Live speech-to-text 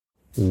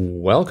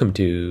Welcome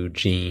to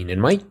Gene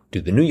and Mike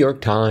do the New York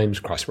Times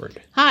crossword.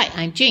 Hi,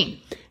 I'm Jean.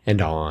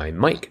 And I'm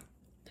Mike.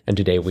 And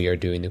today we are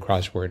doing the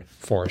crossword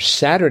for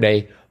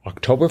Saturday,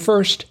 October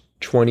 1st,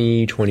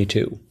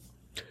 2022.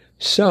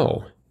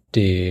 So,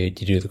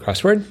 did you do the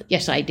crossword?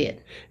 Yes, I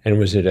did. And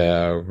was it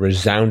a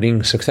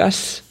resounding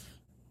success?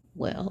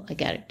 Well, I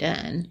got it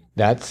done.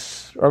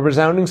 That's a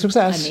resounding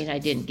success. I mean, I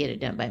didn't get it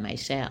done by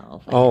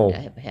myself. I had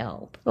to have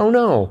help. Oh,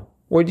 no.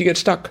 Where'd you get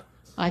stuck?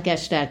 I got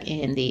stuck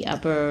in the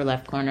upper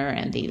left corner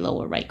and the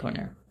lower right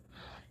corner.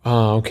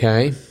 Oh,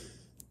 okay.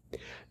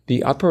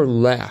 The upper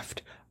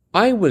left.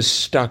 I was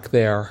stuck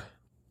there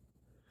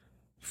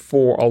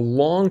for a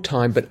long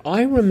time, but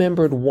I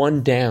remembered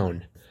one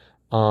down.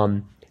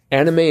 Anime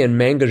and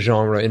manga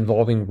genre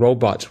involving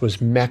robots was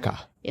Mecha.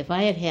 If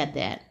I had had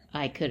that,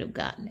 I could have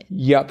gotten it.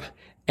 Yep.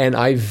 And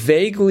I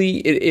vaguely,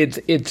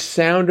 it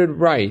sounded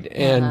right.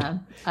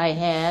 And I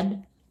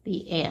had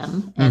the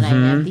M and I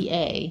had the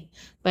A,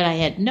 but I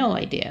had no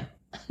idea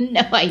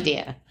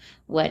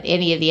what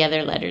any of the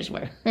other letters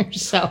were.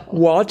 So,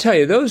 well, I'll tell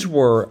you, those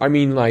were, I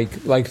mean,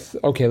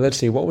 okay, let's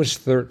see, what was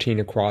 13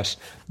 across?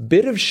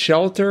 Bit of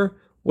shelter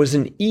was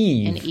an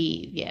eave. An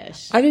eave,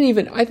 yes. I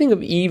think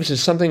of eaves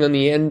as something on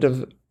the end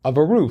of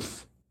a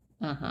roof.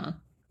 Uh-huh.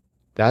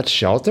 That's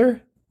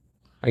shelter?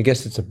 I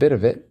guess it's a bit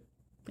of it.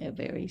 A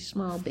very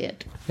small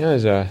bit. Yeah,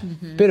 it's a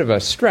bit of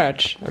a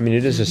stretch. I mean,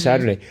 it is a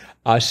Saturday.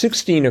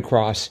 16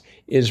 across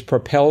is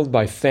propelled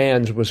by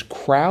fans was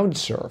crowd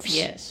surfs.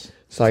 Yes.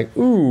 It's like,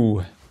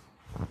 ooh.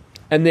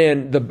 And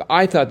then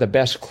I thought the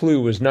best clue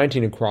was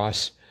 19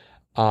 across.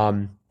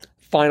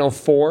 Final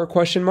four,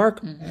 question mark?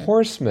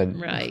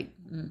 Horseman. Right.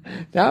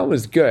 That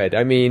was good.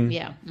 I mean,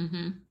 yeah.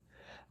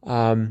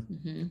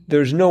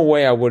 There's no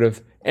way I would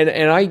have.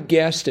 And I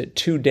guessed at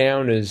two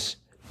down as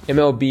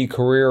MLB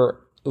career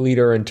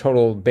leader in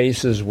total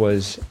bases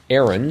was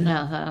Aaron.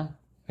 Uh-huh.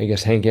 I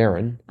guess Hank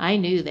Aaron. I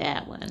knew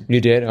that one. You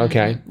did?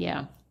 Okay.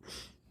 Yeah.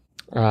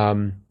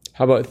 How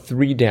about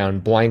three down,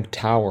 blank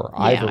tower,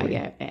 Ivory?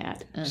 Yeah, I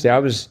got that. See, I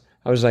was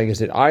like, is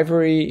it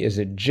Ivory? Is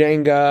it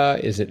Jenga?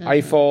 Is it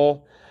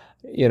Eiffel?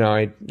 You know,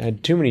 I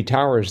had too many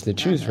towers to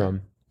choose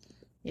from.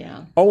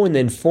 Yeah. Oh, and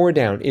then four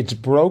down, it's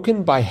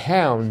broken by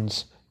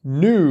hounds.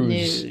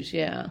 News,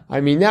 yeah. I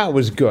mean, that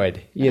was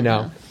good, you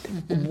know.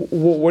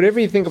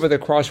 Whatever you think about the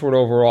crossword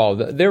overall,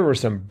 there were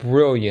some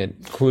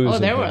brilliant clues. Oh,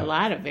 there were a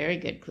lot of very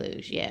good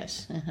clues,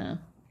 yes.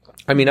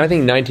 I mean, I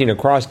think 19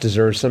 across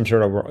deserves some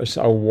sort of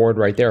award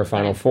right there,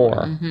 Final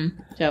Four.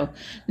 So,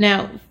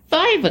 now,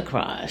 5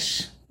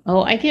 across.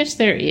 Oh, I guess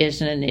there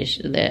is an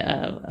initial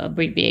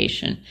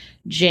abbreviation,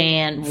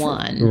 Jan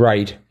 1.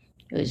 Right.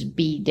 It was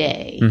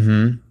B-Day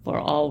for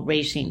all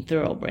racing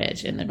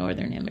thoroughbreds in the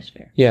Northern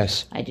Hemisphere.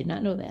 Yes. I did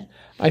not know that.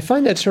 I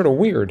find that sort of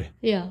weird.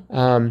 Yeah.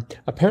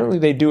 Apparently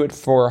they do it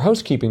for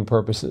housekeeping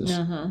purposes.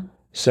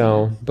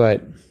 So,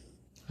 but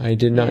I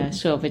did not. Yeah,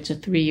 so if it's a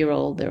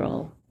 3-year-old,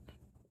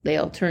 they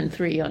all turn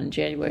 3 on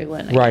January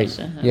 1. Right.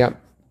 Guess.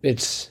 Yep.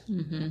 It's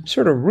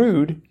sort of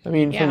rude. I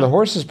mean, from the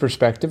horse's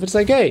perspective, it's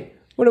like, hey,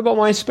 what about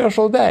my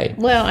special day?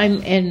 Well,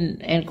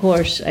 and of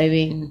course, I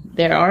mean,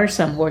 there are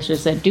some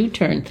horses that do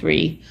turn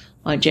 3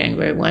 on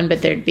January 1,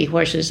 but there'd be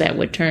horses that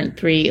would turn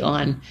 3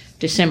 on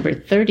December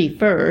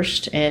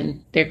 31st,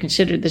 and they're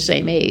considered the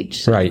same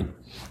age. So right.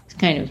 It's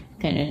kind of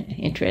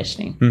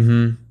interesting.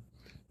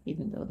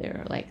 Even though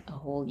they're like a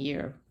whole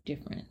year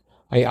different.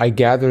 I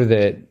gather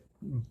that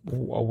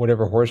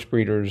whatever horse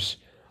breeders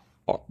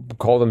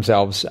call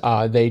themselves,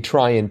 they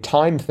try and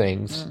time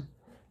things.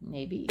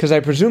 Maybe. Because I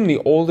presume the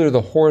older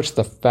the horse,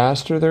 the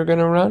faster they're going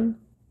to run?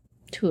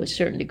 To a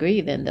certain degree,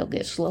 then they'll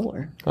get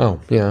slower.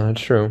 Oh, yeah, that's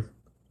true.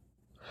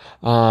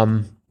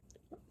 20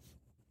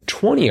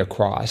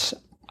 across.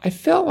 I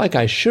felt like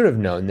I should have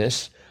known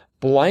this.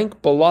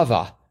 Blank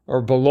Belova,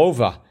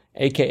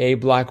 a.k.a.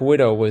 Black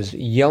Widow, was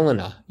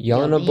Yelena.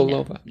 Yelena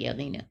Belova.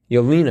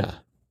 Yelena.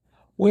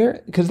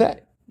 Where? Because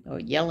that... Or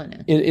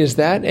Yelena. Is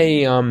that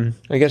a...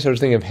 I guess I was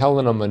thinking of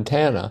Helena,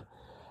 Montana.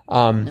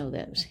 No,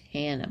 that was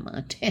Hannah,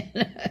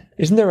 Montana.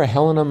 Isn't there a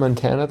Helena,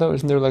 Montana, though?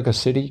 Isn't there like a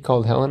city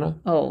called Helena?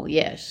 Oh,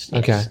 yes.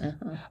 Okay.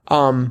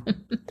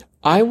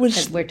 I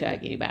was... We're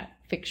talking about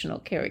fictional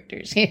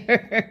characters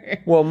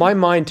here. Well, my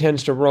mind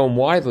tends to roam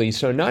widely,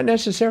 so not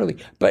necessarily.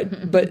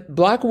 But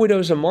Black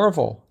Widow's a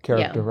Marvel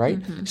character, right?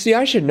 See,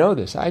 I should know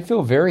this. I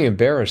feel very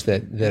embarrassed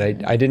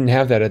that I didn't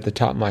have that at the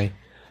top of my...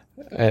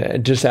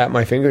 just at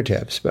my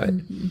fingertips. But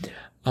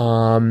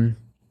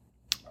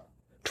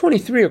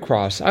 23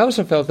 across. I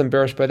also felt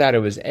embarrassed by that. It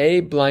was A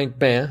blank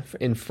bain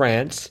in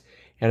France,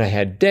 and I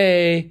had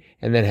day,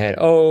 and then had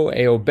A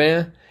au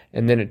bain,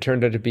 and then it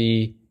turned out to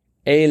be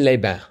A les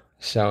bains.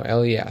 So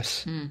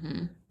LES.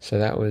 So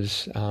that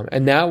was,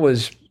 and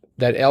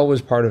that L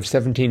was part of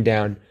 17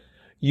 down.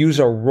 Use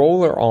a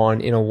roller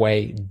on in a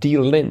way,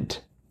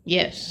 delint.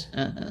 Yes.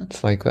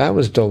 It's like, that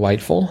was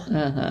delightful.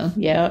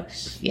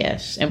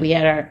 Yes. And we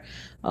had our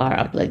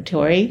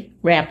obligatory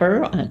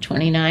wrapper on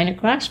 29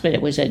 across, but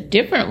it was a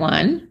different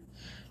one.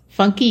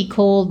 Funky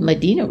Cold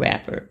Medina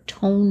wrapper,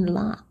 Tone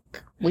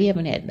Lock. We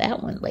haven't had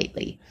that one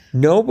lately.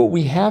 No, but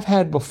we have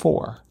had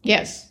before.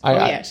 Yes.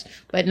 Yes.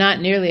 But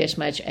not nearly as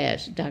much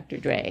as Dr.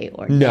 Dre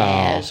or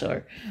No. Nas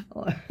or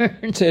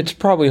It's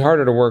probably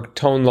harder to work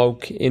Tone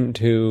Loc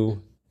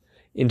into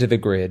the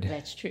grid.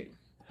 That's true.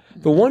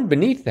 The one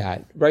beneath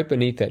that, right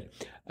beneath it,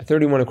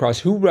 31 across,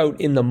 who wrote,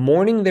 "In the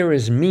morning there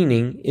is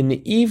meaning, in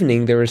the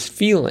evening there is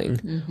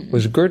feeling,"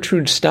 was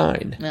Gertrude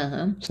Stein.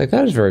 It's like,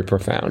 that is very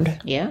profound.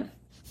 Yeah.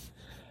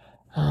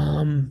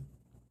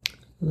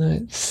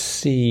 Let's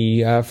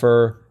see,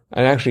 and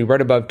actually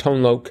right above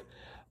Tone Loc,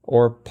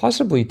 or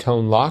possibly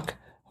Tone Loc.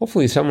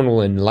 Hopefully someone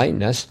will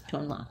enlighten us.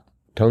 Tone Loc.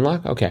 Tone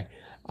Loc? Okay.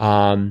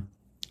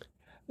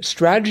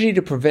 Strategy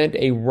to prevent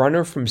a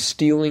runner from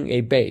stealing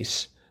a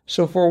base.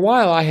 So for a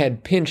while I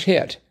had pinch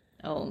hit.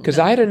 Oh, because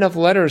I had enough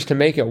letters to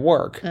make it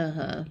work.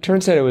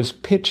 Turns out it was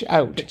pitch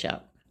out. Pitch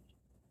out.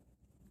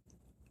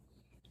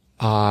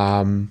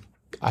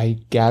 I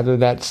gather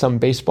that's some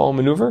baseball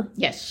maneuver?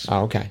 Yes.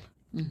 Oh, okay.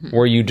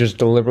 Where you just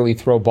deliberately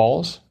throw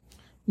balls?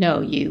 No,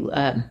 you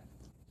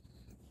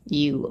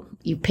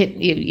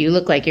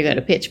look like you're going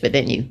to pitch, but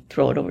then you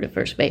throw it over to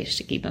first base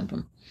to keep them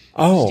from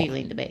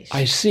stealing the base.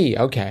 I see.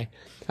 Okay.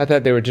 I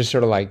thought they were just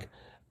sort of like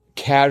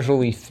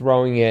casually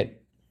throwing it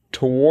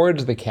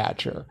towards the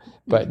catcher,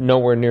 but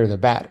nowhere near the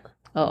batter.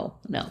 Oh,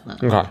 no.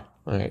 Okay. All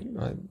right.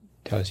 That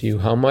tells you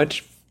how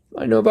much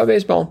I know about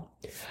baseball.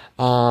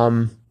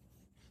 I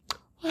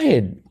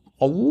had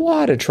a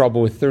lot of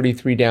trouble with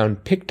 33 down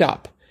picked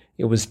up.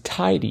 It was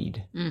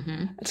tidied.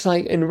 It's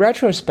like, in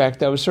retrospect,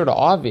 that was sort of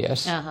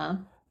obvious.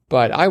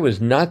 But I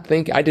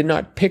did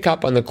not pick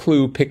up on the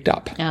clue picked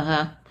up.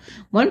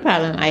 One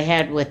problem I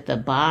had with the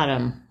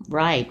bottom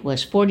right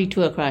was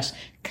 42 across,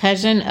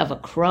 cousin of a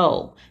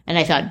crow. And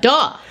I thought,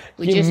 duh,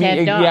 we just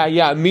had duh.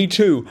 Yeah, me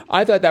too.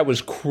 I thought that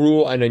was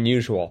cruel and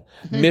unusual.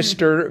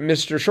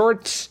 Mr.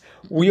 Shorts,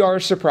 we are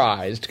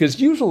surprised.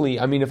 Because usually,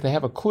 I mean, if they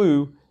have a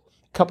clue,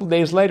 a couple of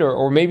days later,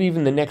 or maybe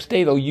even the next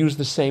day, they'll use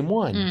the same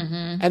one.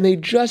 And they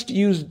just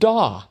used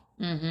daw.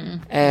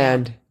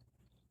 And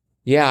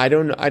yeah, I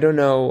don't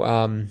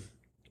know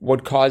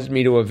what caused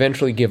me to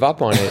eventually give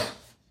up on it.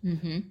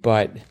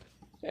 But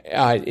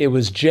it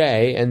was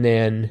J, and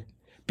then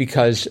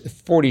because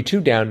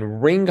 42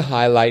 down, ring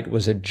highlight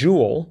was a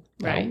jewel.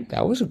 Right.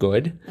 That was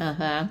good.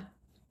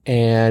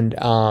 And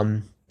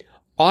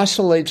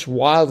oscillates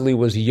wildly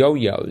was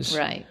yo-yos.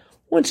 Right.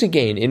 Once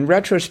again, in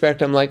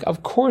retrospect, I'm like,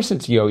 of course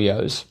it's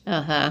yo-yos.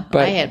 But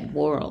I had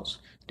whorls,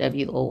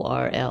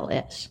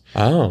 WORLS.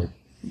 Oh.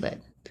 But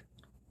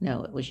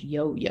no, it was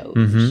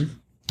yo-yos.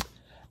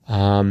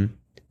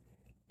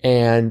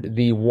 And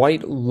the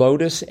White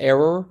Lotus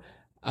error,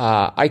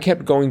 I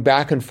kept going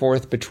back and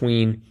forth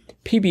between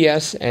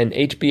PBS and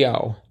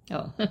HBO.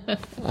 Oh.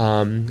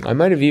 I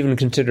might have even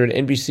considered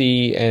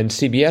NBC and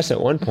CBS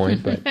at one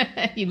point, but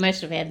You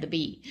must have had the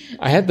B.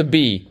 I had the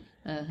B.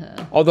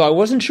 Although I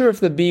wasn't sure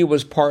if the B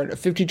was part of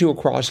 52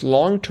 across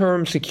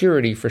long-term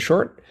security for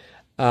short.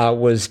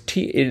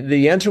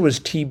 The answer was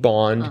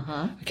T-bond.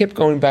 I kept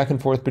going back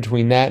and forth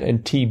between that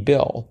and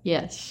T-bill.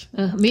 Yes,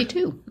 me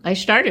too. I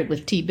started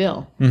with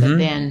T-bill, but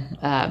then,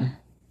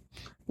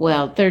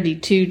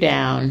 32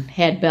 down,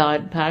 had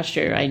bad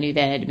posture. I knew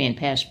that had to be in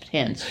past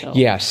tense. So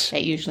Yes.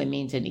 that usually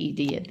means an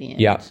ED at the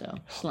end. Yeah. So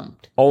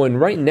slumped. Oh, and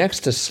right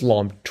next to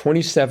slumped,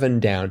 27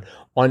 down.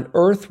 On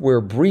Earth, We're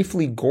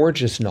Briefly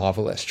Gorgeous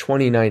novelist,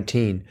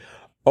 2019.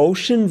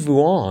 Ocean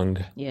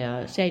Vuong.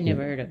 Yeah, see, I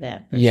never heard of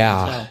that person,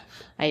 Yeah. so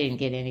I didn't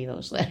get any of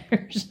those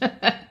letters.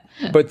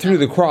 But through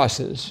the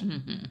crosses.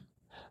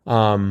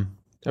 I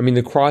mean,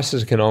 the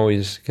crosses can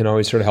always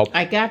sort of help.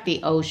 I got the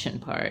ocean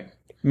part,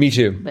 Me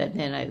too. but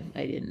then I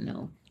didn't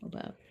know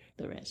about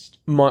the rest.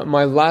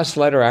 My last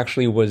letter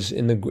actually was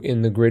in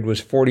the grid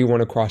was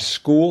 41 across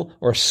school,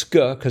 or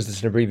SK, because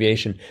it's an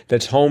abbreviation,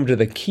 that's home to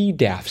the key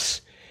defs.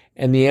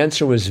 And the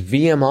answer was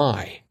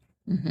VMI.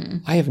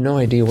 I have no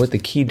idea what the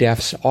key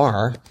defs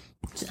are.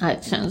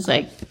 It sounds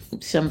like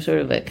some sort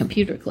of a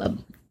computer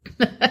club.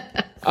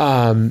 I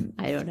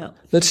don't know.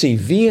 Let's see.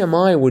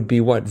 VMI would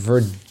be what?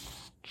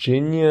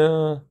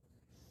 Virginia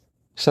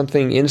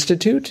something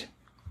Institute?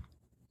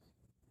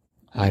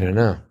 I don't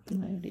know. I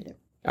don't either.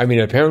 I mean,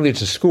 apparently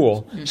it's a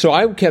school. So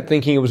I kept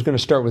thinking it was going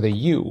to start with a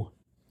U.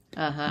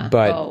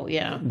 But Oh,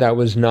 yeah. that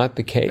was not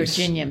the case.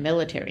 Virginia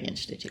Military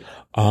Institute.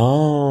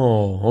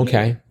 Oh,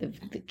 okay. The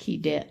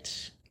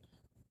Keydets.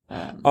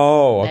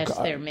 That's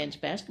their men's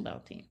basketball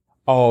team.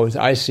 Oh,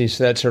 I see.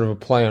 So that's sort of a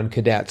play on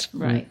cadets.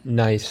 Right.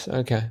 Nice.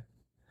 Okay.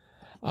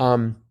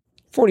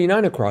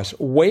 49 across.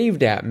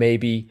 Waved at,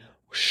 maybe.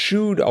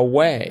 Shooed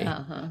away.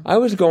 I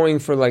was going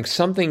for like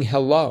something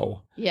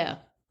hello. Yeah.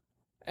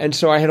 And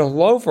so I had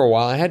hello for a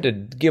while. I had to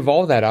give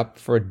all that up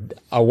for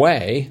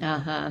away,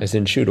 as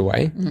in shoot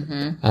away.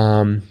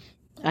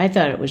 I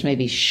thought it was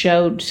maybe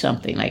showed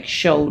something, like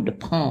showed a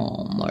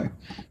poem or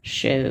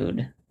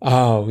showed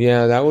Oh,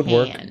 yeah, that would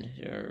work. hand,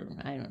 or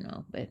I don't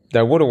know, but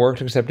That would have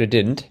worked, except it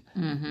didn't.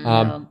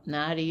 no,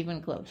 not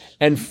even close.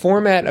 And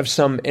format of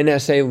some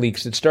NSA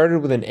leaks, it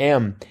started with an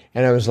M,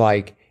 and I was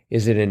like,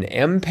 is it an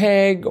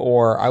MPEG?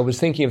 Or I was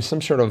thinking of some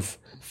sort of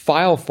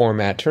file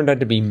format turned out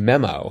to be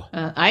memo.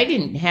 I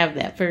didn't have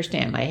that first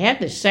M. I had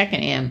the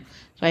second M,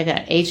 so I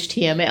thought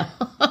HTML.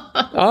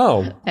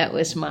 Oh. That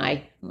was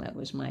my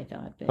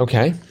thought. But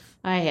Okay.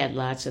 I had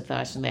lots of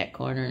thoughts in that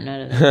corner.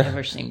 None of them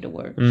ever seemed to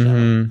work.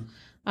 So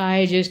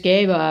I just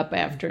gave up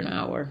after an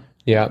hour.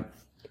 Yeah.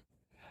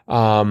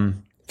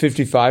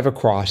 55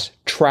 across.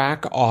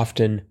 Track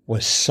often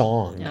was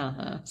song.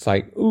 It's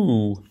like,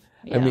 ooh.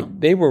 Yeah. I mean,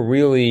 they were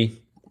really...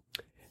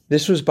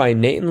 This was by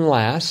Nathan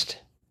Last.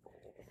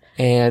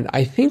 And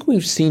I think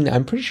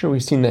I'm pretty sure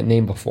we've seen that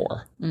name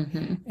before.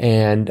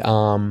 And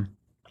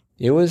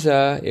it was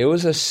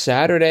a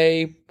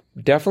Saturday,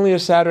 definitely a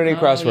Saturday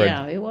crossword.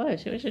 Yeah, it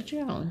was. It was a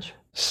challenge.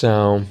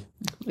 So...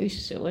 At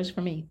least it was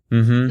for me.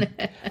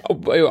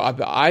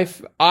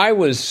 I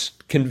was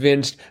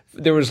convinced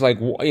there was like,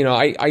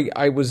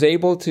 I was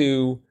able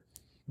to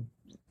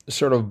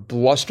sort of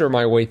bluster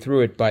my way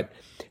through it, but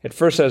at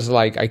first I was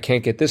like, I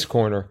can't get this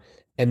corner.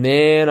 And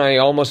then I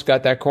almost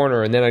got that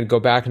corner, and then I'd go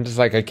back and just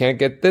like, I can't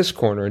get this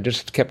corner, and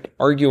just kept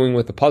arguing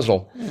with the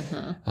puzzle.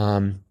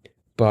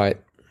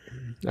 But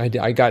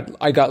I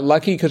got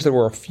lucky because there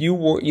were a few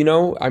words,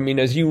 I mean,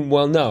 as you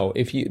well know,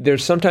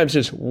 there's sometimes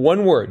just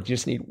one word, you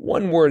just need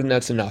one word and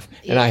that's enough.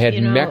 And I had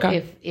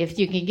Mecca. If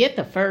you can get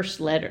the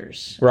first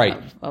letters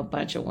of a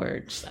bunch of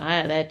words,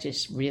 that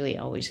just really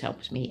always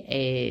helps me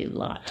a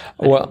lot.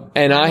 Well,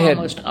 and I had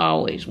almost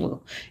always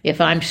will,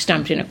 if I'm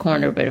stumped in a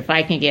corner, but if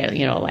I can get,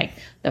 like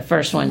the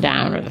first one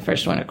down or the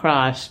first one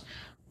across,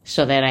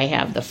 so that I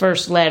have the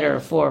first letter,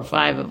 4 or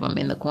 5 of them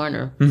in the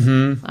corner,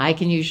 I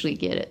can usually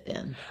get it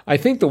then. I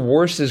think the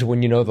worst is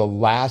when you know the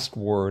last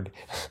word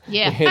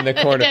in the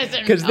corner.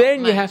 Because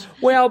then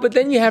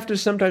you have to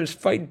sometimes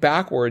fight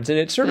backwards, and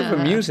it's sort of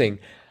amusing.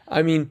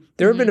 I mean,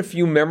 there have been a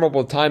few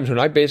memorable times when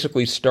I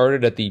basically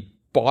started at the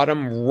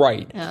bottom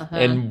right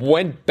and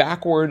went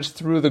backwards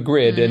through the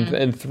grid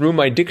and through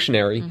my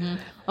dictionary.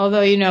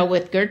 Although,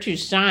 with Gertrude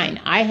Stein,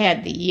 I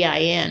had the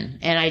EIN,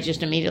 and I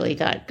just immediately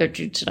thought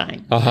Gertrude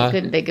Stein. I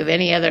couldn't think of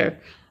any other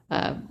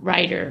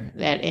writer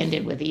that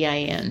ended with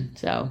EIN.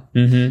 So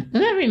and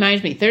that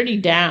reminds me, 30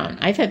 down,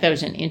 I thought that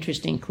was an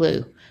interesting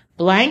clue.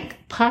 Blank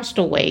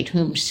Postlewaite,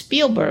 whom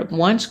Spielberg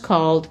once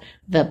called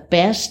the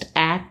best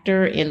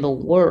actor in the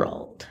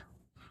world.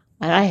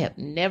 And I have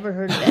never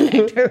heard of that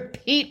actor,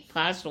 Pete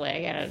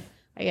Postlewaite.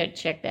 I gotta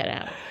check that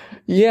out.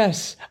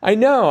 Yes, I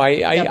know.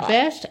 The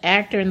best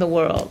actor in the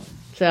world.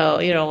 So,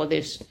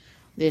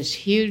 this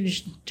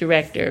huge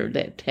director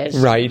that has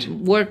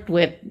worked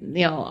with,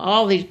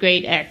 all these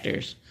great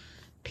actors,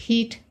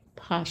 Pete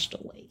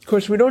Postlewaite. Of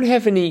course, we don't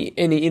have any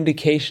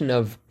indication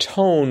of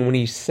tone when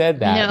he said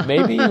that. No.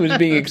 Maybe he was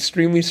being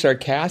extremely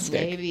sarcastic.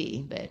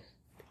 Maybe, but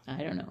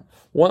I don't know.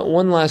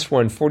 One last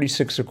one,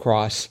 46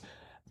 across.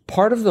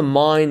 Part of the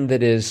mind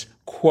that is,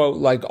 quote,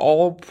 like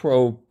all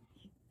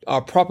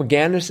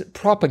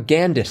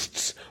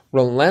propagandists,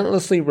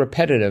 relentlessly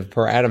repetitive,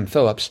 per Adam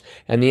Phillips,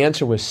 and the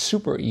answer was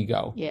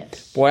superego.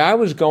 Yes. Boy, I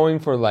was going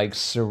for like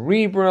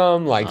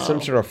cerebrum, like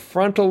some sort of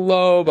frontal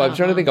lobe. I was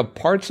trying to think of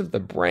parts of the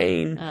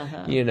brain,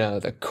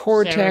 the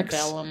cortex.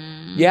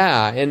 Cerebellum.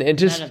 Yeah, and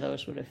just... None of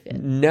those would have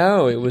fit.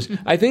 No, it was...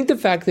 I think the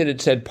fact that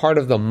it said part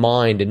of the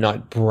mind and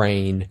not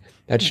brain,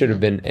 that should have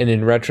been... And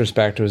in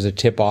retrospect, it was a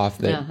tip-off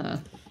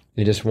that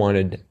they just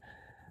wanted,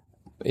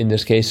 in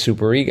this case,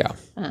 superego.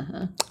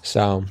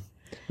 So...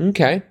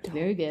 Okay.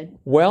 Very good.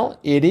 Well,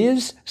 it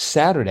is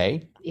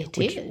Saturday.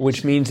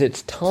 Which means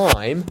it's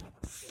time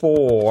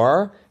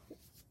for...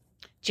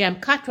 Jam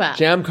Katwa.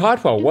 Jam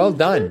Katwa. Well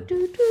done.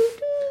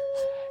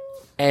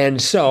 And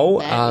so...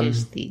 That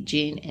is the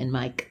Gene and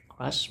Mike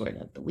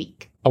Crossword of the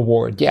Week.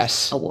 Award,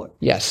 yes.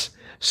 Yes.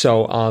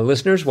 So,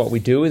 listeners, what we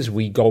do is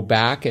we go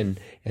back and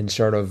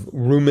sort of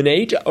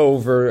ruminate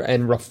over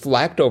and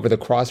reflect over the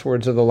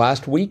crosswords of the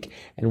last week,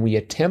 and we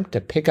attempt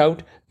to pick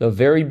out the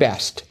very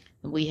best.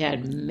 We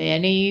had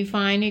many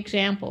fine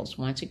examples,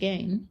 once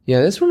again.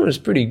 Yeah, this one was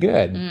pretty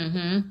good.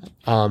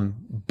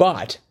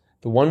 But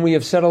the one we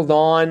have settled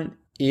on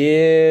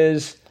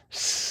is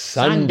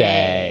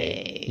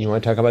Sunday. You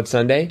want to talk about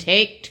Sunday?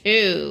 Take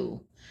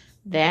 2.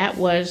 That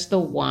was the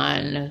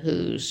one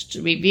whose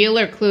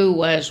revealer clue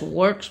was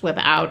works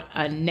without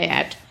a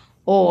net,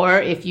 or,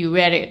 if you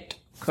read it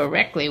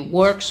correctly,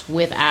 works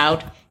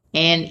without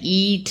an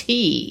ET.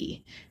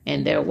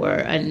 And there were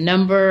a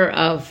number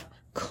of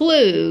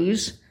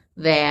clues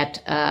that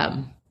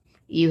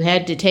you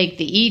had to take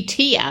the ET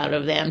out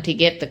of them to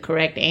get the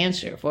correct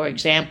answer. For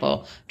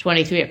example,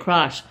 23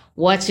 across,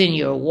 what's in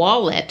your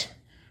wallet?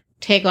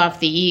 Take off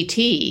the ET.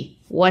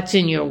 What's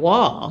in your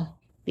wall?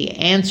 The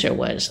answer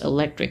was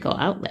electrical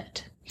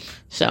outlet.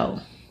 So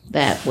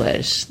that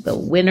was the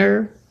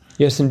winner.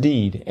 Yes,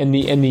 indeed. And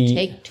the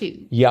Take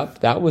 2.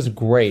 Yep, that was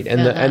great.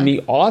 And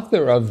the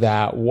author of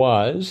that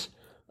was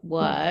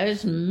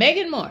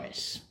Megan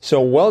Morris.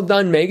 So well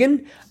done,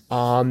 Megan.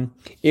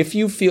 If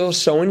you feel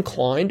so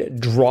inclined,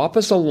 drop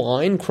us a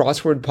line,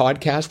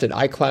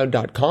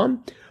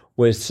 crosswordpodcast@icloud.com,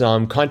 with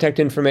some contact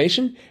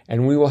information,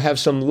 and we will have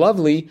some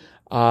lovely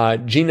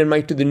Gene and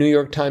Mike to the New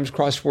York Times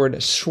crossword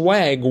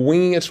swag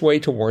winging its way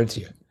towards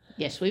you.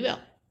 Yes, we will.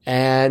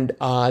 And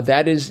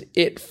that is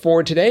it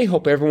for today.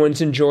 Hope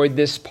everyone's enjoyed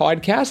this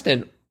podcast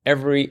and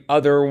every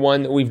other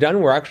one that we've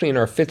done. We're actually in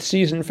our 5th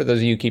season for those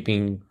of you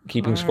keeping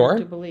score.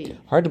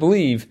 Hard to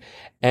believe.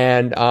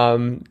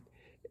 And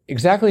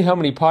exactly how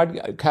many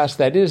podcasts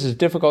that is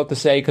difficult to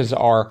say because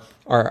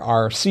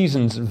our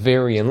seasons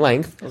vary in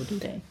length. Oh, do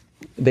they?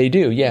 They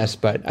do, yes.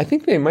 But I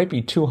think they might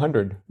be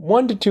 200,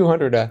 1 to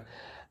 200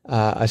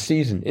 a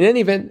season. In any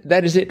event,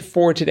 that is it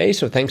for today.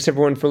 So thanks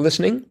everyone for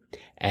listening.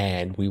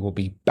 And we will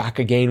be back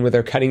again with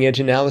our cutting edge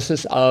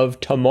analysis of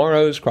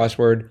tomorrow's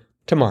crossword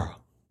tomorrow.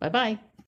 Bye-bye.